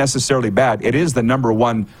it's not necessarily bad. It is the number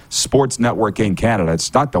one sports network in Canada.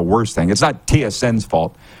 It's not the worst thing. It's not TSN's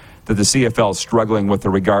fault that the CFL is struggling with the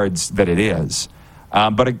regards that it is.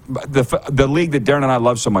 But the league that Darren and I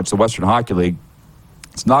love so much, the Western Hockey League,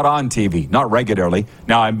 it's not on TV, not regularly.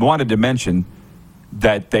 Now, I wanted to mention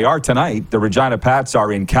that they are tonight. The Regina Pats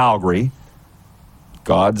are in Calgary.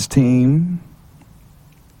 God's team,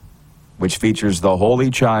 which features the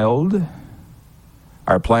Holy Child,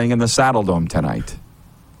 are playing in the Saddle Dome tonight.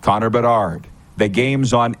 Connor Bedard. The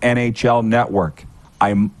game's on NHL Network.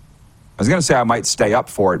 I was going to say I might stay up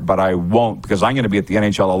for it, but I won't because I'm going to be at the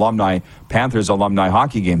NHL Panthers alumni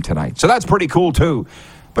hockey game tonight. So that's pretty cool, too.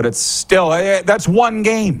 But it's still, that's one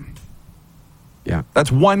game. Yeah.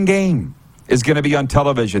 That's one game is going to be on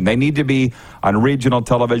television. They need to be on regional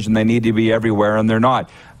television. They need to be everywhere, and they're not.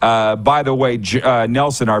 By the way,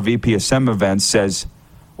 Nelson, our VP of SEM events, says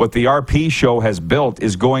what the RP show has built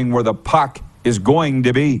is going where the puck is going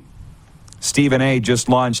to be. Stephen A. just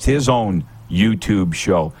launched his own YouTube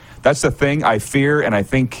show. That's the thing I fear, and I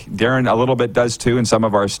think Darren a little bit does too, and some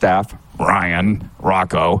of our staff, Ryan,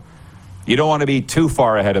 Rocco. You don't want to be too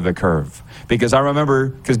far ahead of the curve. Because I remember,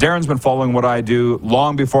 because Darren's been following what I do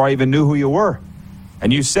long before I even knew who you were.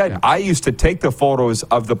 And you said, I used to take the photos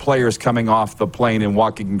of the players coming off the plane and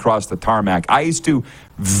walking across the tarmac. I used to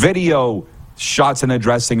video shots in the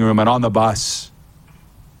dressing room and on the bus.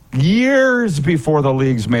 Years before the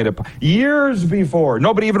leagues made it. Years before.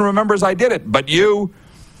 Nobody even remembers I did it, but you.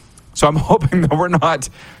 So I'm hoping that we're not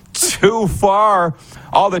too far.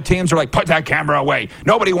 All the teams are like, put that camera away.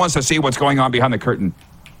 Nobody wants to see what's going on behind the curtain.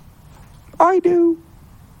 I do.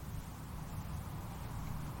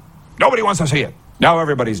 Nobody wants to see it. Now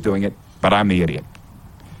everybody's doing it, but I'm the idiot.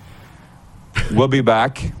 We'll be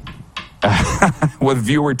back with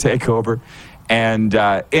Viewer Takeover. And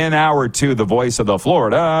in hour two, the voice of the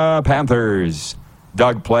Florida Panthers,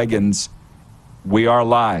 Doug Plagens. We are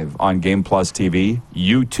live on Game Plus TV,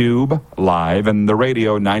 YouTube Live, and the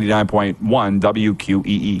radio 99.1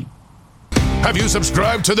 WQEE. Have you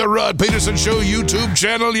subscribed to the Rod Peterson Show YouTube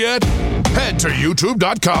channel yet? Head to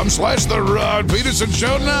youtube.com/The Rod Peterson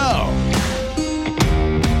Show now.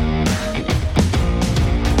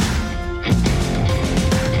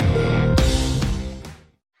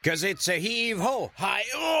 Cause it's a heave-ho,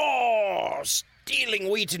 hi-oh, stealing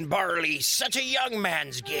wheat and barley, such a young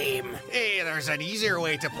man's game. Hey, there's an easier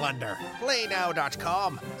way to plunder.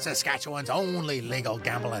 PlayNow.com, Saskatchewan's only legal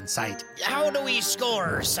gambling site. How do we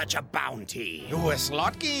score such a bounty? With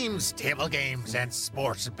slot games, table games, and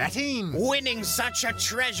sports betting. Winning such a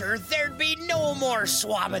treasure, there'd be no more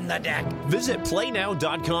swabbing the deck. Visit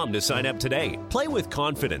playnow.com to sign up today. Play with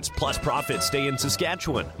confidence, plus profits stay in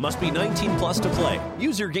Saskatchewan. Must be 19 plus to play.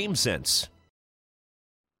 Use your game sense.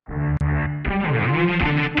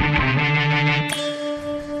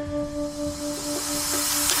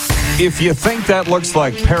 If you think that looks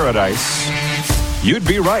like paradise, you'd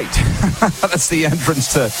be right. That's the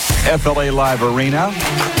entrance to FLA Live Arena.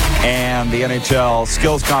 And the NHL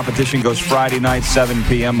skills competition goes Friday night, 7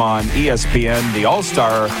 p.m. on ESPN. The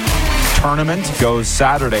All-Star tournament goes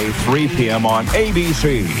Saturday, 3 p.m. on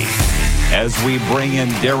ABC. As we bring in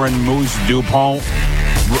Darren Moose Dupont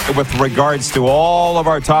with regards to all of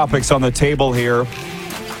our topics on the table here.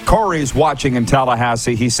 Corey's watching in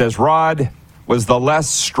Tallahassee. He says, Rod was the Les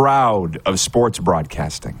Stroud of sports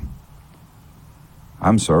broadcasting.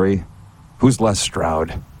 I'm sorry. Who's Les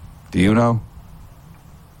Stroud? Do you know?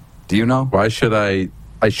 Do you know? Why should I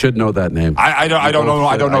should know that name. I don't know.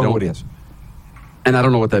 I don't know who it is. And I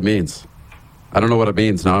don't know what that means. I don't know what it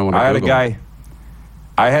means. Now I want to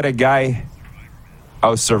I had a guy.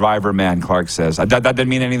 Oh, Survivor Man, Clark says. That didn't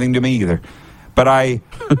mean anything to me either. But I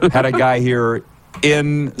had a guy here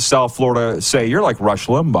in South Florida say, you're like Rush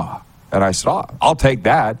Limbaugh. And I said, oh, I'll take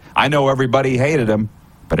that. I know everybody hated him,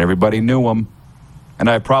 but everybody knew him. And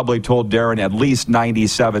I probably told Darren at least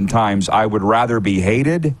 97 times, I would rather be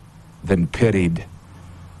hated than pitied.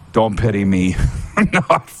 Don't pity me. No,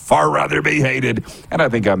 I'd far rather be hated. And I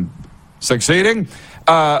think I'm succeeding.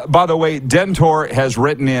 By the way, Dentor has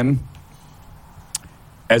written in,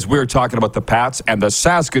 as we were talking about the Pats and the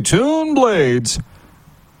Saskatoon Blades.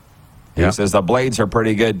 He says the Blades are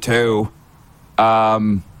pretty good, too.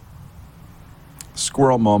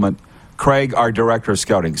 Squirrel moment. Craig, our director of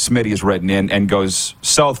scouting, Smitty's written in and goes,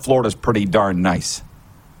 South Florida's pretty darn nice.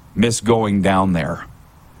 Miss going down there.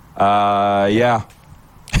 Yeah.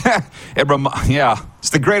 It's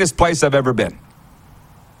the greatest place I've ever been.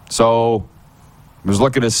 So I was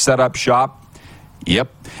looking to set up shop.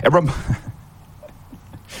 Yep. It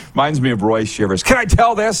reminds me of Roy Shivers. Can I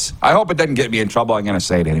tell this? I hope it doesn't get me in trouble. I'm going to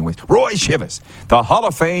say it anyways. Roy Shivers, the Hall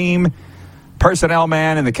of Fame personnel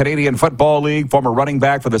man in the Canadian Football League, former running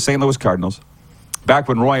back for the St. Louis Cardinals. Back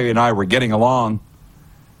when Roy and I were getting along,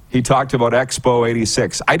 he talked about Expo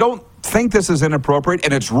 86. I don't think this is inappropriate,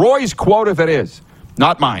 and it's Roy's quote if it is,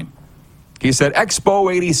 not mine. He said,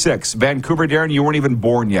 Expo 86, Vancouver, Darren, you weren't even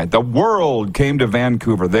born yet. The world came to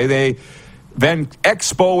Vancouver. Expo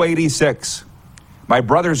 86. My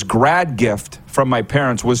brother's grad gift from my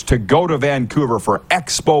parents was to go to Vancouver for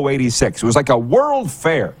Expo 86. It was like a world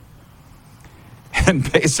fair.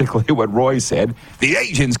 And basically what Roy said, the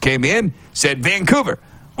Asians came in, said, Vancouver,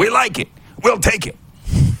 we like it. We'll take it.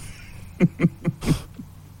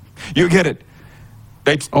 You get it.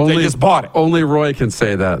 They just bought it. Only Roy can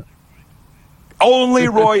say that. Only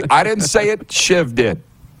Roy. I didn't say it. Shiv did.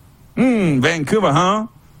 Vancouver, huh?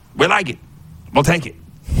 We like it. We'll take it.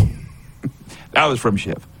 That was from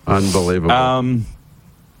Shiv. Unbelievable.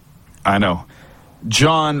 I know.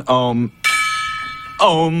 John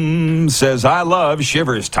says, I love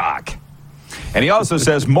Shivers talk. And he also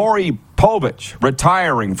says, Maury Povich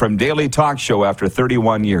retiring from Daily Talk Show after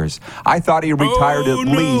 31 years. I thought he retired at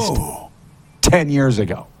least 10 years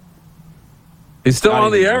ago. He's still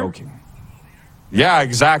on the air? Joking. Yeah,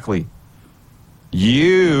 exactly.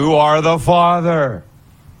 You are the father.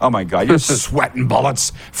 Oh, my God. You're sweating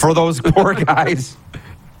bullets for those poor guys.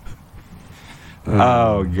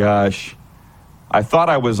 Oh, gosh. I thought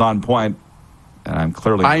I was on point, and I'm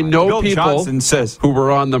clearly not. I know Bill people Johnson says, who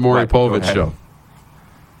were on the Maury Povich show.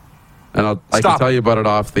 And I can tell you about it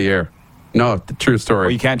off the air. No, the true story.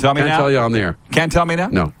 Well, you can't tell me now? Can't tell you on the air. Can't tell me now?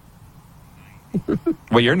 No.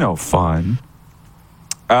 Well, you're no fun.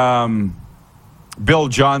 Bill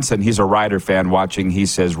Johnson, he's a Rider fan watching. He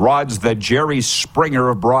says, Rod's the Jerry Springer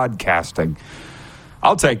of broadcasting.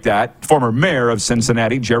 I'll take that. Former mayor of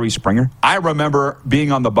Cincinnati, Jerry Springer. I remember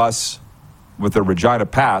being on the bus with the Regina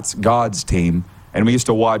Pats, God's team, and we used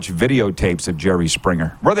to watch videotapes of Jerry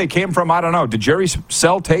Springer. Where they came from, I don't know. Did Jerry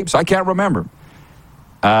sell tapes? I can't remember.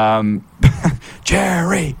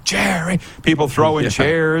 Jerry. People throwing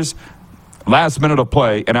chairs. Last minute of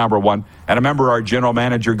play in hour one. And I remember our general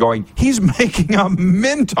manager going, he's making a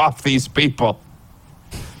mint off these people.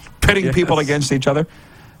 Pitting people against each other.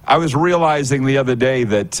 I was realizing the other day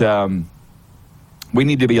that we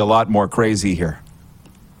need to be a lot more crazy here.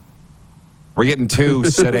 We're getting too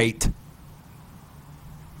sedate.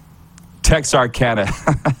 Texarkana.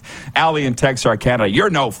 Allie in Texarkana. You're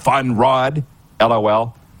no fun, Rod.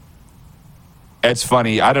 LOL. It's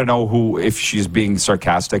funny. I don't know if she's being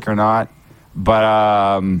sarcastic or not. But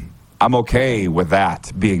I'm okay with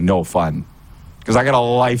that being no fun. Because I got a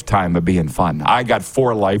lifetime of being fun. I got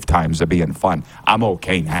 4 lifetimes of being fun. I'm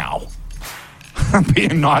okay now.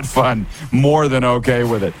 Being not fun, more than okay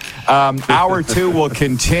with it. Hour 2 will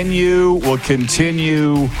continue. We'll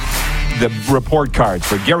continue the report cards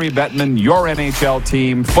for Gary Bettman, your NHL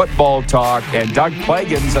team, football talk, and Doug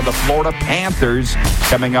Plagans of the Florida Panthers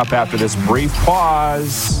coming up after this brief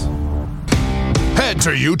pause. Head to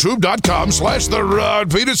youtube.com/The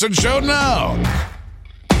Rod Peterson Show now.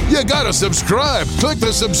 You gotta subscribe. Click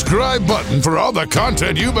the subscribe button for all the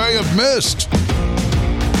content you may have missed.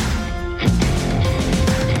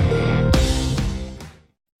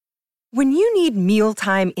 When you need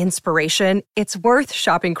mealtime inspiration, it's worth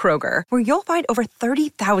shopping Kroger, where you'll find over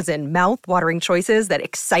 30,000 mouth-watering choices that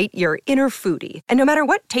excite your inner foodie. And no matter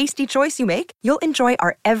what tasty choice you make, you'll enjoy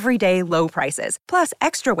our everyday low prices, plus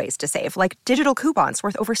extra ways to save, like digital coupons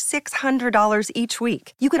worth over $600 each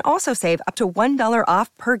week. You can also save up to $1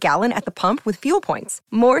 off per gallon at the pump with fuel points.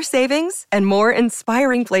 More savings and more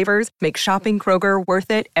inspiring flavors make shopping Kroger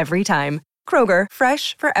worth it every time. Kroger,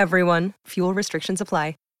 fresh for everyone. Fuel restrictions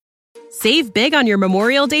apply. Save big on your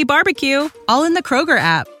Memorial Day barbecue, all in the Kroger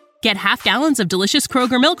app. Get half gallons of delicious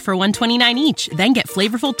Kroger milk for $1.29 each. Then get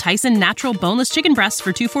flavorful Tyson natural boneless chicken breasts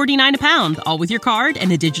for $2.49 a pound, all with your card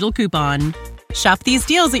and a digital coupon. Shop these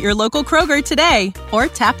deals at your local Kroger today, or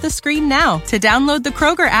tap the screen now to download the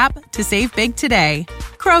Kroger app to save big today.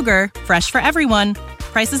 Kroger, fresh for everyone.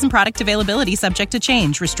 Prices and product availability subject to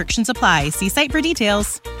change. Restrictions apply. See site for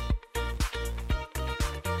details.